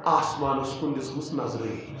آسمانس کُن دِژمٕژ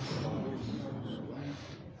نظرٕے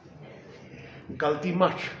غلطی ما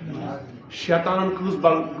چھِ شیطانن کۭژ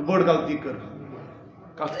بٔڑ غلطی کٔر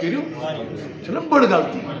کتھ کٔرِو چھنہ بٔڑ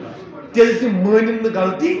غلطی تیٚلہِ تہِ مٲنِن نہٕ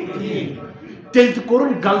غلطی تیٚلہِ تہِ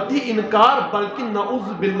کوٚرُن غلطی انکار بلکہِ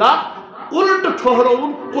نعوذ باللہ اُلٹہٕ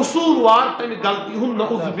ٹھہروُن قصوٗروار تمہِ غلطی ہُنٛد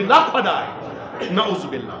نعوذ باللہ خۄداے نعوذ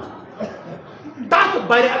باللہ تات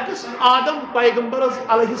برعکس آدم پیغمبر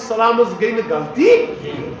علیہ السلام گئی نا غلطی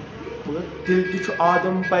مگر تیل تہ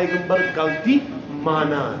آدم پیغمبر غلطی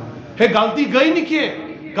مانان ہے غلطی گئی نا کی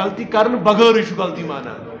غلطی کرن بغیر غلطی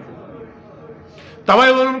مانان توے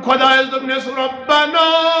ون خدایس دپنس ربنا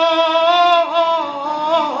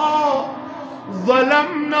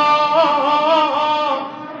ظلمنا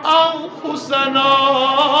انفسنا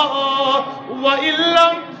وان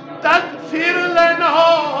لم تغفر لنا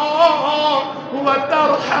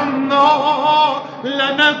وترحمنا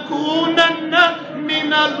لنكونن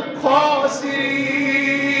من الخاسرين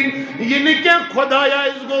یہ نہیں کہ خدایا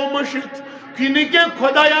اس گو مشت یہ نہیں کہ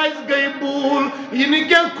خدایا اس گئی بول یہ نہیں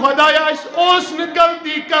کہ خدایا اس اوس نے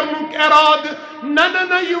غلطی کرنک اراد نہ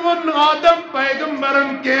یہ ون آدم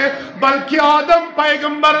پیغمبرن کے بلکہ آدم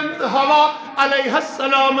پیغمبرن ہوا علیہ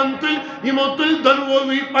السلام یمو تل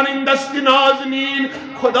دنوی پنن دست نازنین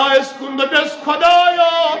خدا اس کن دپس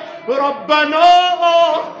خدایا ربنا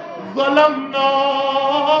ظلمنا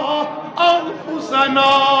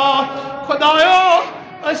انفسنا خدایا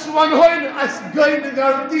اس ونہوین اس گئین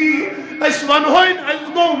غلطی اس ونہوین اس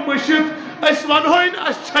گو مشت اس ونہوین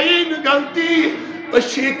اس چھین غلطی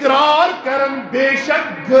اس اقرار کرن بے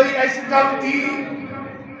شک گئی اس غلطی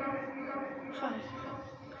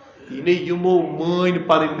انہیں یمو مین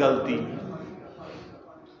پنن غلطی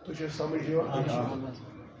تجھے سمجھ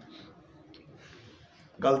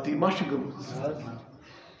غلطی ما چھ گمت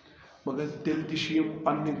مگر تیل تشیم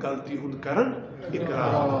پنن غلطی ہند کرن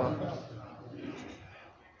اقرار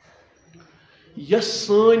یس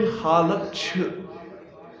سن حالت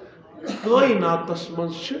کائناتس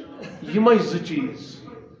مز یمے ز چیز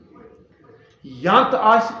یا تو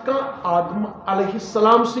آدم علیہ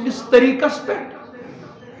السلام سندس طریقس پہ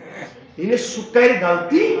یعنی سہ کر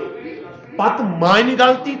غلطی پتہ مان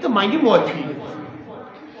غلطی تو منگہ معافی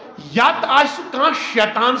یا تو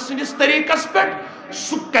شیطان سندس طریقس پہ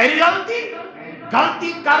سہ کر غلطی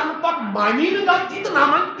غلطی کرن پتہ مانی غلطی تو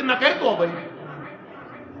نہ کر توبہ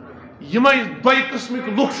یمے دۄیہِ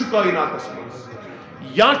قٕسمٕکۍ لُکھ چھِ کائناتس منٛز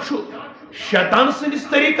یا چھُ شیطان سٕنٛدِس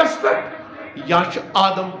طریقس پٮ۪ٹھ یا چھُ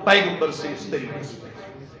آدم پیغمبر سٕنٛدِس طریقس پٮ۪ٹھ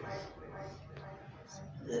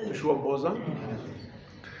تُہۍ چھُوا بوزان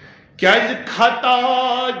کیازِ خطا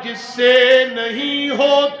جس سے نہیں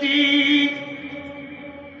ہوتی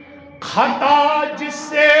خطا جس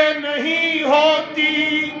سے نہیں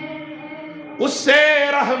ہوتی اسے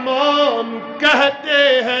رحمان کہتے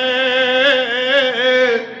ہیں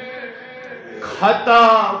خطا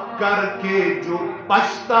کر کے جو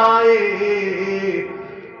پچھتائے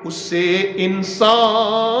اسے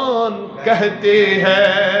انسان کہتے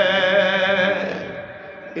ہیں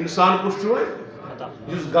انسان کچھ جو ہے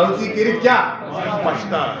جس غلطی کرے کیا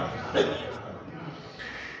پچھتا ہے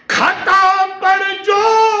خطا پر جو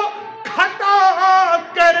خطا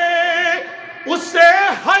کرے اسے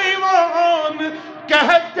حیوان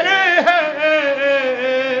کہتے ہیں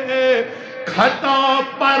خطا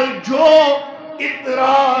پر جو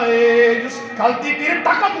اترائے جس غلطی کرے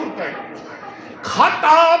تکبر کرے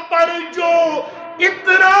خطا پر جو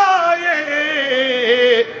اترائے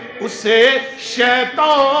اسے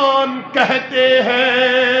شیطان کہتے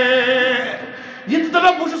ہیں یہ تو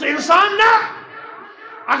طرح پوچھو انسان نا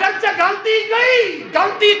اگرچہ غلطی گئی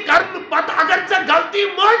غلطی کرن پتہ اگرچہ غلطی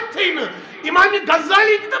مٹ تھی نا امام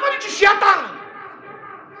غزالی کی طرح یہ شیطان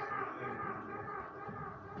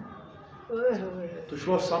تو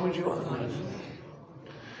شو سمجھو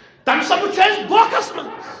تم سب چھس دھوکس من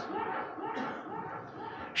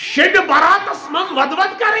شب براتس من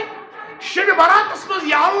ودود کریں شب براتس من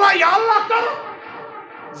یا اللہ کرو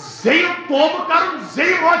زی توب کرن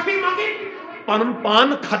زی معافی منگی پنن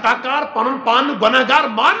پان خطا کار پنن پان گناہگار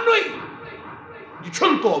ماننوئی یہ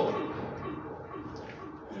چھن توب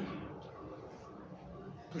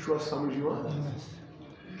تو شو سمجھو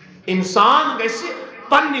انسان گیسی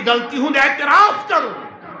پنی غلطی ہوں اعتراف کرو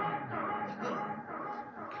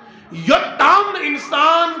یوتام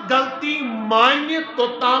انسان غلطی مانی تو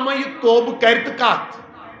تام یہ توب کرت کات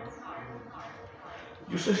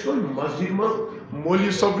جس شو مسجد میں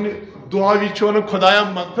مولی صاحب نے دعا بھی چھونا خدایا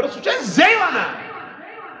مغفرت سوچا زی وانا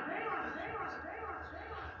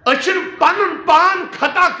اچھن پنن پان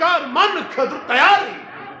خطا کار من خدر تیاری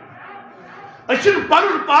اچھن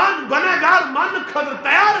پنن پان گناہگار من خدر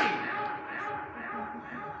تیاری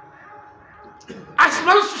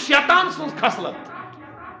اسمن شیطان سن خصلت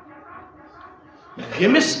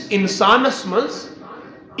یمس انسانس منز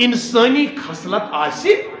انسانی خصلت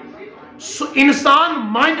آسی سو انسان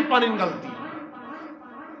ماند پنن غلطی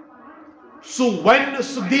سو ون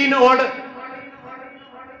سو دین اور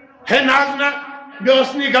ہے نازنا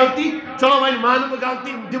بیوسنی غلطی چلو ون مان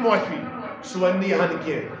غلطی دی معافی سو ون یہاں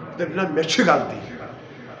کی دپنا مے چھ غلطی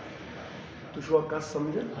تو چھوا کت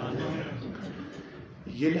سمجھا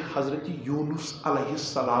یل حضرت یونس علیہ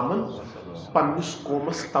السلام پنس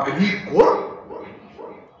قومس تبلیغ کور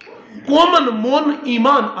قومن مون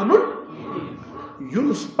ایمان انن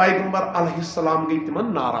یونس پیغمبر علیہ السلام گئی تمن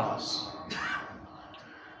ناراض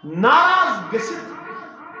گژھت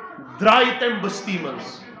درائے تم بستی مز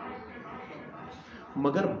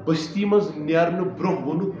مگر بستی مز نیرن برو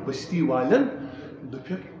وونک بستی والن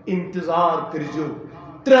دپک انتظار کرزو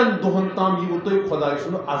 3 دہن تام یہ تھی خدا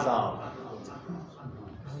سن عذاب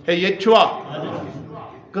ہے یہ چھوا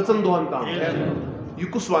کتن دہن تام یہ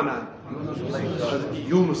کس ونان حضرت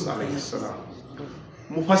یونس علیہ السلام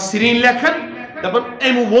مفسرین لکھن دپن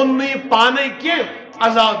ام ون نہیں پانے کی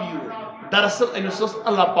عذاب یہ دراصل امس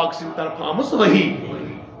اللہ پاک سن طرف آمس وحی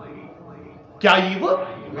کیا یہ وہ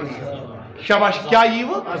شاباش کیا یہ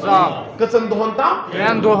وہ عذاب کتن دہن تام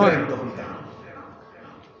 3 دہن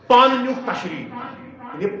پان نیوک تشریف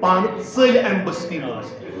یعنی پان ژل ام بستی مز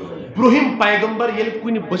برہم پیغمبر یل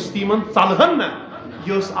کن بستی من ژلہن نا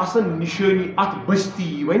یہ آسان نشانی ات بستی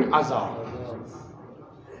ون عذاب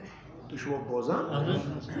تو بوزان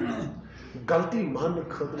غلطی مان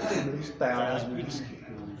خاطر تیار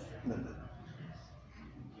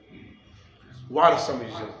وار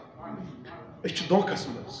سمجھ اس دھوکس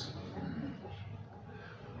مز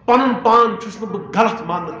پن پان چھس نہ بہ غلط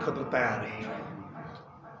مان خاطر تیار تھی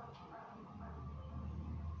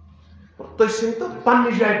سن تو پنہ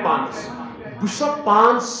جائے پانس بہ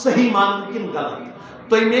پان صحیح مان کن غلط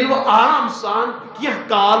تھی میلو آرام سان کی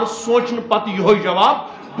کال سوچن پتہ یہ جواب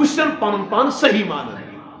بہ پن پان صحیح مان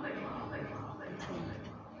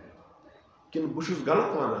کن بہ غلط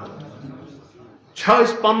ونان چھا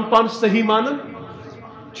اس پن پان صحیح مانن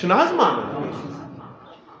چھنا مانن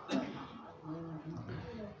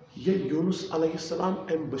یہ یونس علیہ السلام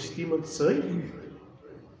ام بستی من ژل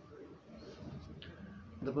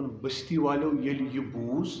دپن بستی والو یل یہ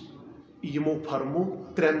بوز یمو فرمو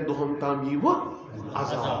 3 دہن تام یہ وہ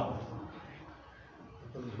عذاب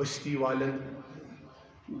بستی والن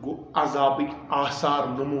گو عذابک آثار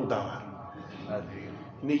نمودار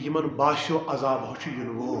نے یمن باشو عذاب ہوچ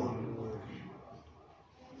ینو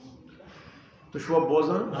تو چھوا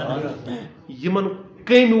بوزان یمن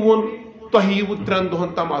کین ون تہی و 3 دہن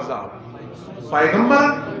تام عذاب پیغمبر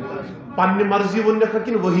پنہ مرضی ون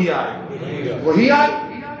کن وہی آئی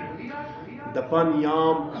دپان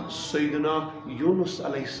یام سیدنا یونس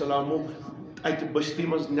علیہ السلام ات بستی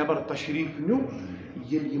مز نبر تشریف نیو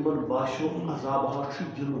یل یمن باشو عذاب ہوچ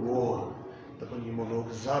ینو دپان یمو لوگ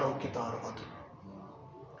زارو کتار ود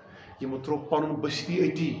یمو ترو پن بستی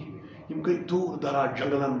اتی یم گئی دور دراز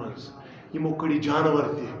جنگلن مز یمو کڑی جانور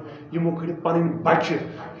تہ یمو کڑی پن بچہ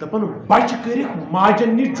دپان بچہ کرک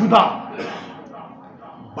ماجن نش جدا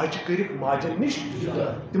بچہ کرک ماجن نش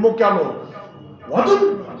تمو کیا لوگ ودن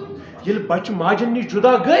یل بچہ ماجن نش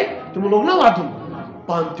جدا گئی تمو لوگ نا ودن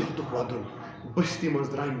پان تہ دک ودن بستی مز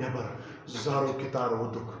درائے نبر زارو کتار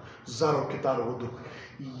ودک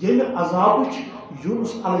یل عذاب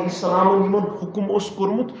یونس علیہ السلام یمن حکم اس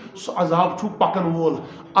کورمت سو عذاب چھو پکن وول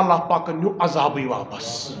اللہ پاکن نیو عذابی واپس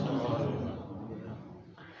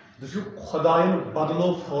خدائن بدلو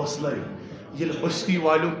فاصلہ یل بستی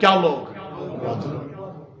والو کیا لوگ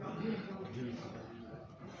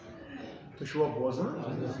تو چھوا بوزان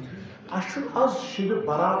اچھن آز شب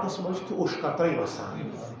براتس مجھ تہ اوش قطرے وسان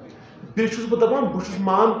بیس بہ دپان بہ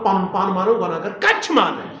مان پن پان مانو گناہگر کت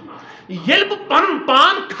مان یل بہ پن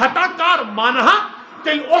پان خطا کار مانہا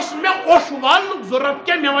تیل اس میں اوش والنک ضرورت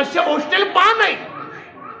کیا مے وسے اوش تیل پانے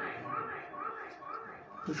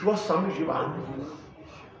تو چھوا سمجھ یوان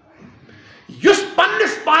یس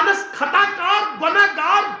پنس پانس خطا کار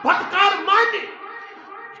گناہگار بدکار مانے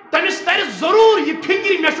تمس تر ضرور یہ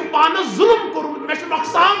فکر مے پانس ظلم کورمت مے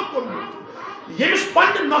نقصان کورمت یمس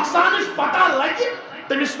پنہ نقصانچ پتہ لگہ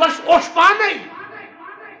تمس وس اوش پانے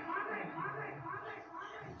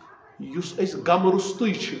یس اس غم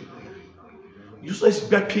رستوی چھ یس اس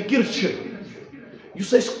بے فکر چھ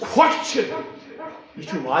یس اس خوش چھ یہ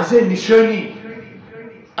چھ واضح نشانی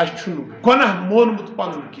اچھن گناہ مونمت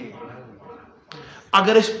پنن کی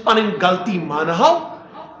اگر اس پنن غلطی مانہو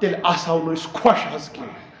تیل آساو نس خوش حس کی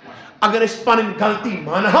اگر اس پنن غلطی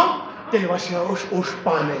مانہو تیل وسیا اوش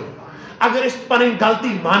پانے اگر اس پنن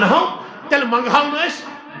غلطی مانہو تیل منگہو نس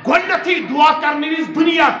گۄڈنیتھٕے دعا کرنے وز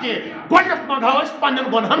دنیا کے گۄڈنیتھ منگہو اس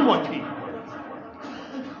پنن گنہن معافی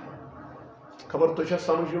خبر تو چھا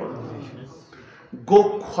سمجھ یوان گو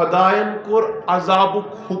خدایان کور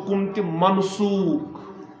عذابک حکم تہ منسوخ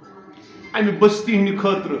امہ بستی ہند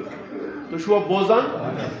خاطر تو چھوا بوزان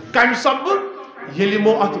کم سبب یل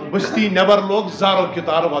یمو ات بستی نبر لوگ زارو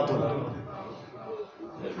کتار ودن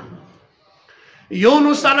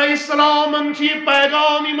یونس علیہ السلام چی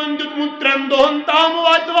پیغام من دیتمت 3 دۄہن تام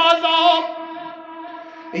وات عذاب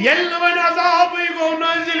یل ون عذاب گو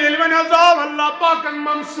نازل یل ون عذاب اللہ پاکن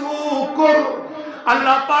منسوخ کر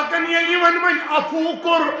اللہ پاکن یل ون عفو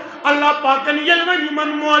کر اللہ پاکن یل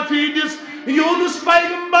ون معافی دس یونس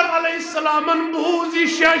پیغمبر علیہ السلام بوزی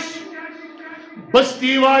شش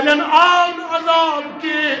بستی والن آن عذاب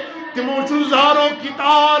کے تمو چھ زارو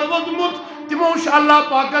کتار ودمت تمو اللہ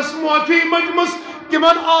پاکس معافی مجمس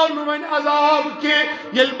تمن آن ون عذاب کے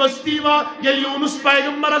یل بستی یل یونس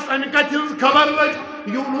پیغمبرس ان کتھ خبر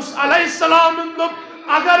لج یونس علیہ السلام دپ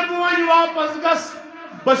اگر بہ واپس گس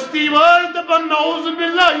بستی ول دپن نعوذ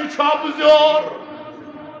باللہ یہ چھ اپزور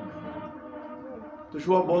تو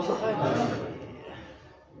چھو بوزا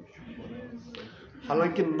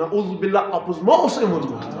حالانکہ نعوذ باللہ اپز ما اس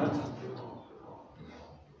وونمت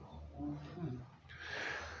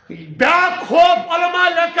بیاکھ خوف علماء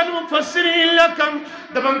لیکن مفسرین لیکن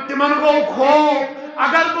دپن تمن گو خوف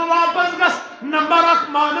اگر بہ واپس گس نمبر 1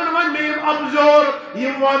 مانن ون میم ابزور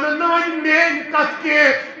یم ونن ون مین کت کے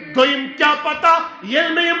دویم کیا پتہ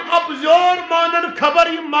یل میم ابزور مانن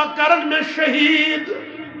خبر یم ما کرن میں شہید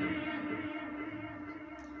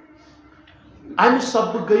ام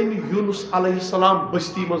سب گئی یونس علیہ السلام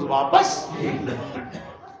بستی مز واپس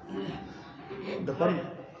دپن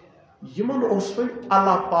یمن اوس وۄنۍ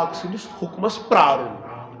اللہ پاک سٕنٛدِس حُکمس پرارُن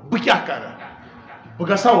بہٕ کیٛاہ کرٕ بہٕ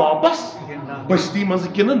گژھا واپس بستی مز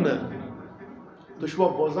کنہٕ نہ تُہۍ چھُوا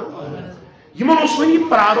بوزان یمن اوس وۄنۍ یہِ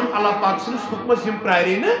پرارُن اللہ پاک سٕنٛدِس حُکمس یم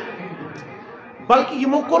پرارے نہٕ بلکہ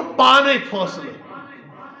یمو کوٚر پانے فٲصلہٕ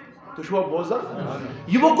تُہۍ چھُوا بوزان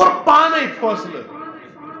یمو کوٚر پانے فٲصلہٕ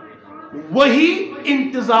وہی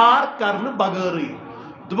انتظار کرنے بغیرٕے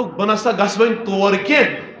دوٚپُکھ بہٕ نسا گژھٕ وۄنۍ تور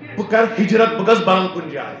کینٛہہ بہٕ کرٕ ہجرت بہٕ گژھٕ بدل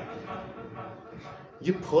کُنہِ جایہِ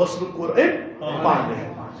یہ فٲصلہٕ کوٚر أمۍ پانے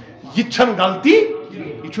یہ چھنہٕ غلطی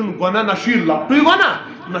یہ چھُنہٕ گۄناہ نہ چھُ یہِ لۄکٹُے گۄناہ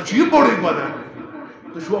نہ چھُ یہِ بوٚڑُے گۄناہ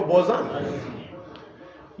تُہۍ چھُوا بوزان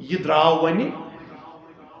یہ درٛاو وۄنۍ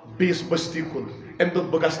بیٚیِس بستی کُن أمۍ دوٚپ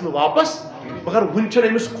بہٕ گژھٕ نہٕ واپس مگر وُنہِ چھنہٕ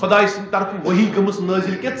أمِس خۄداے سٕنٛدِ طرفہٕ وحی گٔمٕژ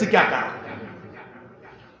نٲزِل کینٛہہ ژٕ کیٛاہ کرکھ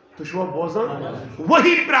تُہۍ چھُوا بوزان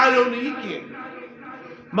وحی پرٛاریو نہٕ یہِ کینٛہہ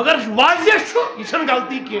مگر واضح چھُ یہِ چھنہٕ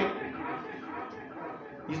غلطی کینٛہہ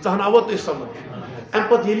یہ ژھاناوا تُہۍ سمجھ امہِ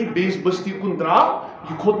پتہٕ ییٚلہِ بیٚیِس بستی کُن درٛاو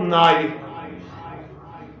یہِ کھوٚت ناوِ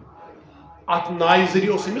اتھ ناوِ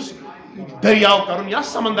ذٔریعہٕ اوس أمِس دٔریاو کرُن یا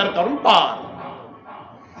سمندر کرُن پار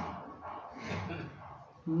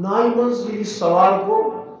ناوِ منٛز ییٚلہِ سوار گوٚو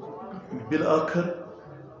بالآخر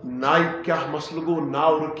ناوِ کیٛاہ مسلہٕ گوٚو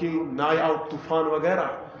ناو رُکے ناوِ آو طوفان وغیرہ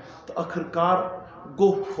تہٕ ٲخر کار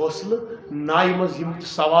گوٚو فٲصلہٕ ناوِ منٛز یِم تہِ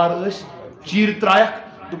سوار ٲسۍ چیٖرِ ترٛایکھ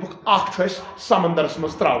دوٚپُکھ اکھ چھُ اَسہِ سمندرس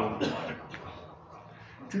منٛز ترٛاوُن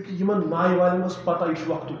چوٗنٛکہِ یِمن ناوِ والٮ۪ن ٲس پتہ یہِ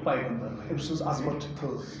چھُ وقتُک پیغمبر أمۍ سٕنٛز عظمت چھِ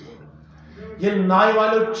تھٔز ییٚلہِ ناوِ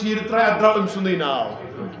والیو چیٖرِ ترٛایہِ اَتھ درٛاو أمۍ سُنٛدُے ناو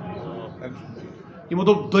یِمو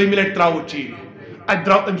دوٚپ 2مہِ لٹہِ ترٛاوو چیٖرِ اَتہِ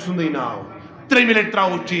درٛاو أمۍ سُنٛدُے ناو 3مہِ لٹہِ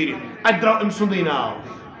ترٛاوو چیٖرِ اَتہِ درٛاو أمۍ سُنٛدُے ناو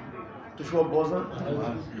تُہۍ چھُوا بوزان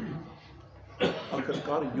ٲخر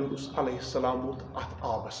کار یونس علیہ السلام ووت اتھ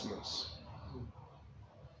آبس منٛز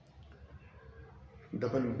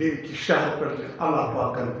دپن بیٚیہِ شہر پٮ۪ٹھ اللہ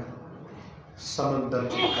پاکن سمندر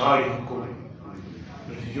چہِ گاڑِ حُکم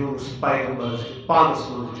یونس پیغمبرس پانس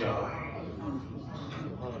منٛز جاے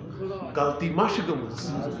غلطی ما چھِ گٔمٕژ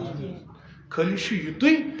خٲلی چھُ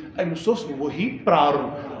یُتُے أمِس اوس وحی پرارُن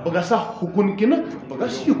بہٕ گژھا ہُکُن کِنہٕ بہٕ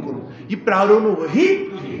گژھٕ یُکُن یہِ پرٛاریو نہٕ وحی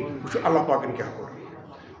وٕچھو اللہ پاکن کیٛاہ کوٚر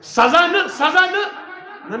سزا نہ سزا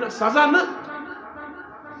نہ نہ سزا نہ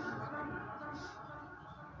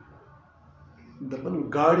دپن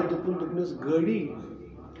گاڑِ دوٚپنس گٲڑی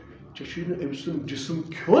ژےٚ چھُے نہٕ أمۍ سُنٛد جسم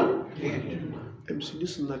کھیوٚن أمۍ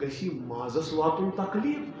سٕنٛدِس نہ گژھی مازس واتُن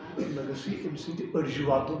تکلیٖف نہ گژھی أمۍ سٕنٛدِ أڑجہِ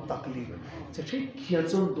واتُن تکلیٖف ژےٚ چھے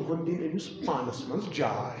کینٛژن دۄہن دِنۍ أمِس پانس منٛز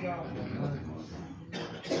جاے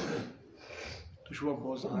تُہۍ چھُوا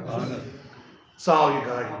بوزان ژاو یہِ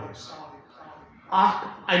گاڑِ منٛز اکھ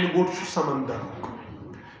انہِ گوٚٹ چھُ سمندرُک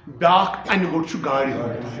بیاکھ انہِ گوٚٹ چھُ گاڑِ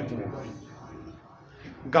ہُنٛد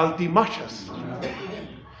غلطی ما چھس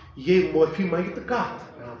یہ معافی منگہِ تہٕ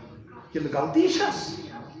کتھ ییٚلہِ غلطی چھس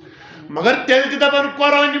مگر تیٚلہِ تہِ دپان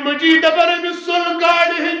قرآنِ مجیٖد دپان أمِس ژوٚل گاڑِ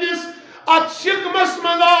ہٕنٛدِس اتھ شِکمس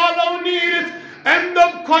منٛز آلو نیٖرِتھ أمۍ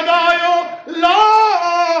دوٚپ خۄدایو لا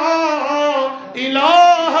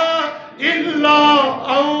اِلٰہَ اِلَّا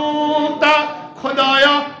أنت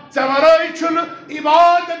خۄدایا ژےٚ ورٲے چھُنہٕ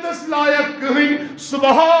عبادتس لایق کٕہٕنۍ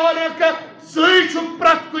سُبحانکَ ژٕے چھُکھ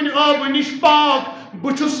پرٛٮ۪تھ کُنہِ آبہٕ نِش پاک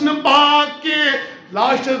بہٕ چھُس نہٕ پاک کینٛہہ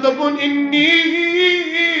لاسٹس دوٚپُن اِنی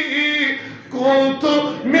كنت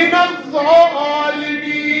من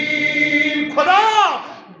الظالمين خدا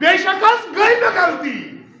بے شک گئی میں غلطی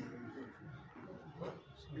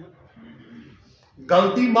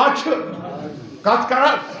غلطی ما کت کر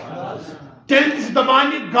تیل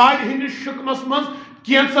دپان گاڑی ہندس شکمس مز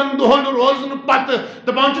کینچن دہن روزن پتہ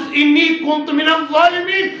دپان انی کنت من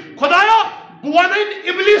الظالمین خدایا بہ ون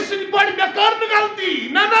ابلیس سن پہ مے کر غلطی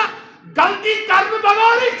نا غلطی کرنے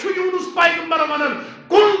بغیر یونس پیغمبر ونان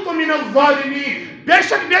کنت من الظالمین بے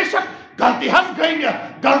شک غلطی گئی میں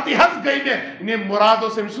غلطی گئی میں مراد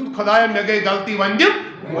اس سن خدایا مے گئی غلطی ون دم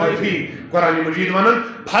معافی قرآن مجید ونان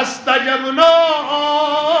فاستجبنا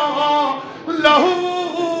له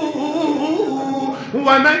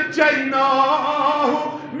ونجيناه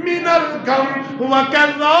من الغم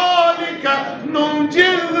وكذلك ننجي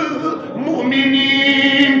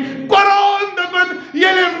المؤمنين قرآن دپن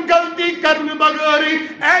یلم غلطی کرنے بغیر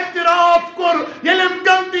اعتراف کر یلم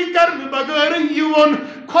غلطی کرنے بغیر یون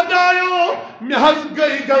خدایا مے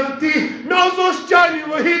گئی غلطی مے چانہ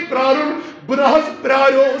وہی پرارن بہ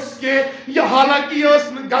پرارو اس کے یہ حالانکہ یہ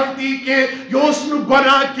غلطی کے یہ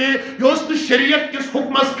گناہ کے یہ شریعت کس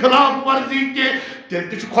حکمس خلاف ورزی کے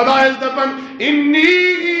تیل خدایس دپان انی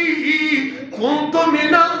کنت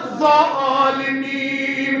من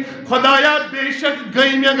الظالمین خدایا بے شک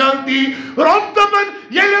گئی میں غلطی رب دپان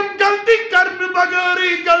یلم غلطی کرنے بغیر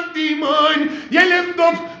غلطی مان یلم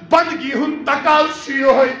دپ بندگی ہن تقاض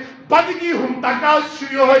یہ بندگی ہن تقاض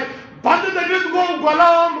یہ بند دپت گو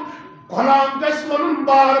غلام گس ون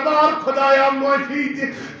بار بار خدایا معافی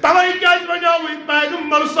دے توے کیا ونیو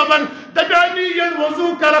پیغمبر صبن دپانی یل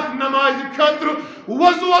وضو کرک نماز خاطر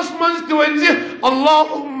وضوس مز تہ ون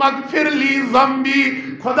اللہم اغفر لی ذنبی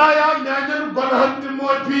خدایا میانن گناہن تہ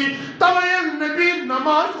معافی توے نبی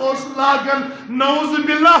نماز اس لاگن نعوذ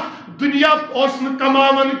باللہ دنیا اس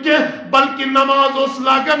کماون کے بلکہ نماز اس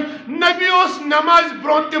لاگن نبی اس نماز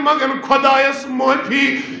برونت مگن خدایس معافی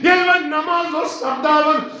یل ون نماز اس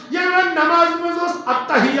سپداون یل ون نماز مز اس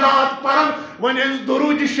التحیات پڑھن ون اس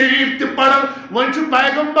درود شریف تہ پڑھن ون چھ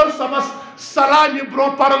پیغمبر صبس سلام برو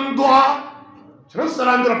پڑھن دعا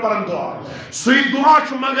سلام برو پڑھن دعا سی دعا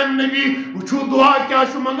چھ مگن نبی وچھو دعا کیا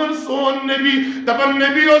چھ مگن سون نبی دپن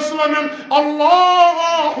نبی اس ونن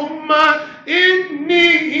اللہم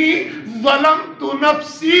انی ظلمت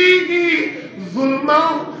نفسی ظلما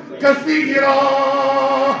کثیرا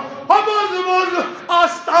بوز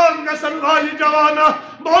آستان گسن والی جوانا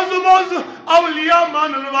بوز اولیاء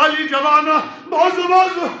مانن والی جوانا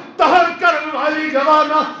بوز تہر کرن والی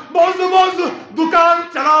جوانا بوز دکان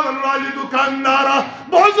چلاون والی دکاندارا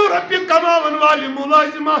بوز رپی کماون والی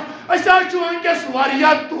ملازمہ اسا ونکس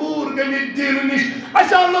واریاہ دور گمت دین نش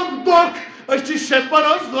اسا لوگ دکھ اچھی شپر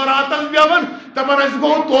اس دوراتن بیون تمن اس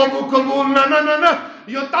گو توبہ قبول نا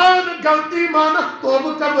یوتان غلطی مانک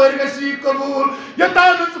توبہ قبول گسی قبول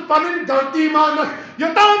یوتان پنن غلطی مانک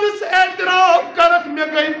یوتان اعتراف کرک مے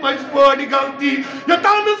گئی پز پٲٹھۍ غلطی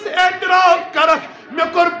یوتان اعتراف کرک مے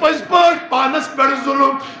کور پز پٲٹھۍ پانس پٮ۪ٹھ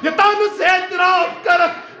ظلم یوتان اعتراف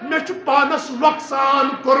کرک مے چھ پانس نقصان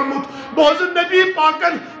کورمت بوز نبی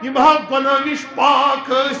پاکن یم ہا گناہ نش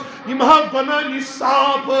پاک یم ہا گناہ نش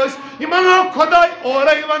صاف یم ہا خدای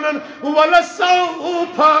اورے ونن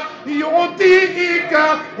ولسوف یعطیک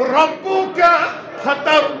ربک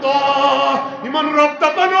فترضا یمن رب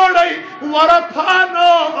دپان اورے ورفعنا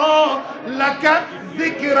لک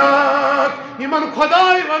ذکرک یمن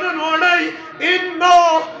خدای ونن اورے انا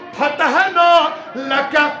فتحنا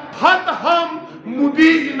لک فتحم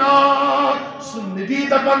مبینہ سن نبی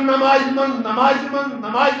دپان نماز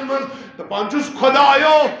من دپان چھس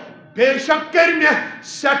خدایو بے شک کر میں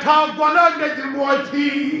سٹھا گناہ گژھِ معافی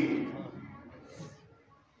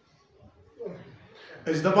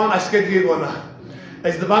اس دپان اس کتھ گئی گناہ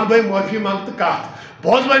اس دپان بھائی معافی مانگت کت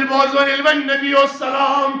بوز ون یل ون نبی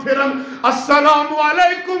السلام پھرن السلام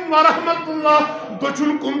علیکم ورحمت اللہ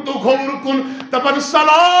دچھن کن تو کھور کن دپان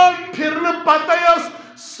سلام پھرن پتہ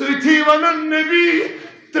سۭتی ونن نبی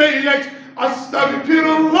ترٛیٚیہِ لٹہِ استغفر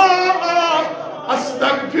اللہ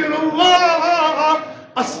استغفر اللہ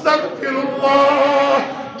استغفر اللہ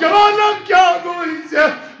جوانا کیا گوئی ژےٚ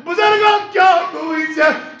بزرگا کیا گوئی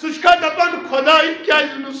ژےٚ ژٕ چھکھا دپان خداے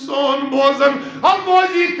کیازِ نہٕ سون بوزان ہم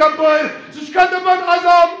بوزی کپٲرۍ ژٕ چھکھا دپان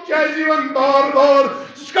عذاب کیازِ یِوان بار بار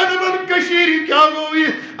ژٕ چھکھا دپان کٔشیٖرِ کیاہ گوٚو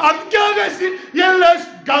یہِ اتھ کیاہ گژھِ ییٚلہِ أسۍ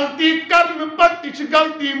غلطی کرنہٕ پتہٕ تہِ چھِ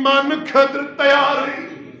غلطی ماننہٕ خٲطرٕ تیارٕے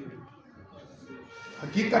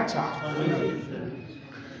حقیقت چھا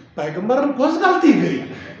پیغمبرن کس غلطی گئی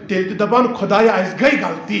تیل تہ دپان خدایا اس گئی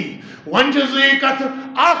غلطی ون زی کت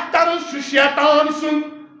اخ طرز شیطان سن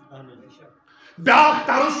بیاکھ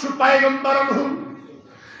طرز پیغمبرن ہن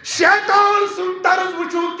شیطان سن طرز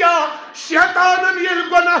وچھو کیا شیطانن یل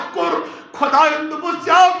گناہ کور خداین دپس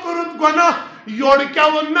ژےٚ کورُتھ گناہ یور کیا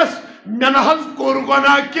ونس میں نحظ کور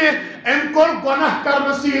گناہ کے ام کور گناہ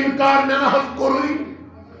کرنسی انکار میں نحظ کوری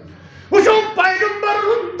وچھو پیغمبر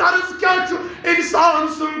ہن طرز کیا چھو انسان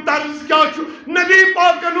سن طرز کیا چھو نبی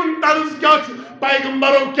پاکن ہن طرز کیا چھو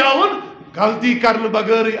پیغمبروں کیا ون غلطی کرن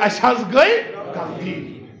بغیر اشاز گئی غلطی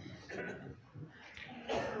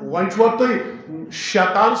ون چھو تو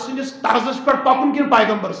شیطان سنس طرزس پر پکن کن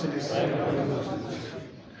پیغمبر سنس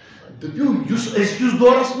دپیو یس اسکس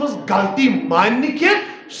دورس مز غلطی ماننی کی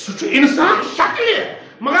سہ انسان شکل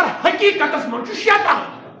مگر حقیقت من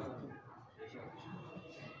شیطان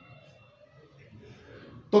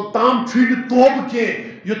تو تام چھوئی توب کی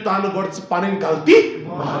یوتان گوڑ سے پانی غلطی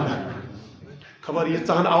مانا خبر یہ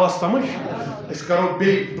چاہن آواز سمجھ اس کرو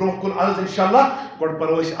بے برو کن عرض انشاءاللہ گوڑ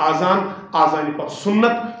پرو اس آزانی پت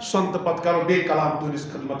سنت پت کرو بے کلام دونس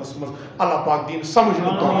خدمت اسمز اللہ پاک دین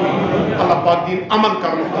سمجھنا توفیق اللہ پاک دین عمل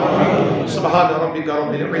کرنا توفیق سبحان ربک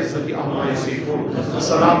رب العزت عما یصفون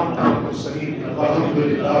السلام علیکم والحمد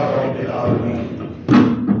للہ رب العالمین.